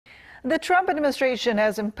The Trump administration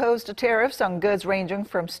has imposed tariffs on goods ranging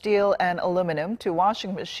from steel and aluminum to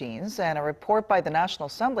washing machines, and a report by the National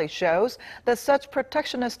Assembly shows that such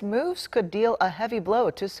protectionist moves could deal a heavy blow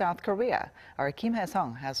to South Korea. Our Kim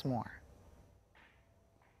Hye-sung has more.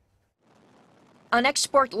 An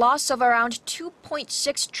export loss of around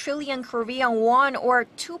 2.6 trillion Korean won or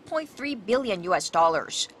 $2.3 billion US.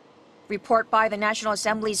 Report by the National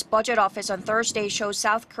Assembly's Budget Office on Thursday shows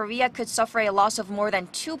South Korea could suffer a loss of more than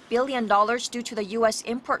 $2 billion due to the U.S.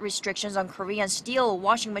 import restrictions on Korean steel,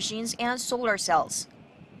 washing machines, and solar cells.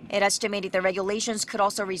 It estimated the regulations could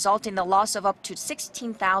also result in the loss of up to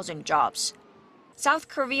 16,000 jobs. South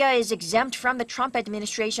Korea is exempt from the Trump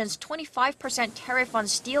administration's 25% tariff on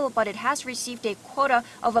steel, but it has received a quota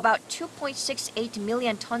of about 2.68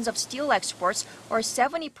 million tons of steel exports, or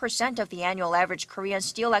 70% of the annual average Korean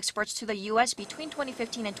steel exports to the U.S. between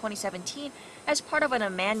 2015 and 2017, as part of an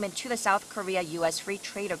amendment to the South Korea-U.S. Free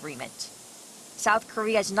Trade Agreement. South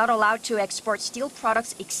Korea is not allowed to export steel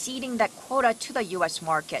products exceeding that quota to the U.S.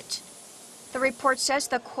 market. The report says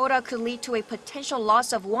the quota could lead to a potential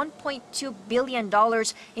loss of $1.2 billion,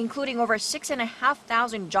 including over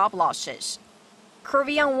 6,500 job losses.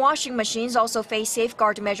 Korean washing machines also face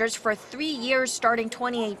safeguard measures for 3 years starting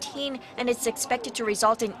 2018, and it's expected to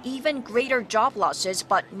result in even greater job losses,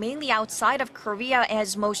 but mainly outside of Korea,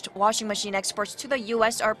 as most washing machine exports to the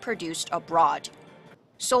U.S. are produced abroad.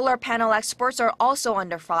 Solar panel exports are also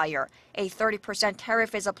under fire. A 30%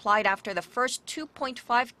 tariff is applied after the first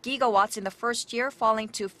 2.5 gigawatts in the first year, falling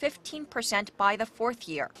to 15% by the fourth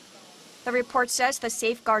year. The report says the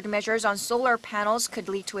safeguard measures on solar panels could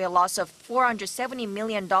lead to a loss of $470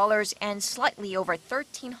 million and slightly over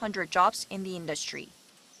 1,300 jobs in the industry.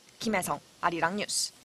 Kim Hye-sung, Arirang News.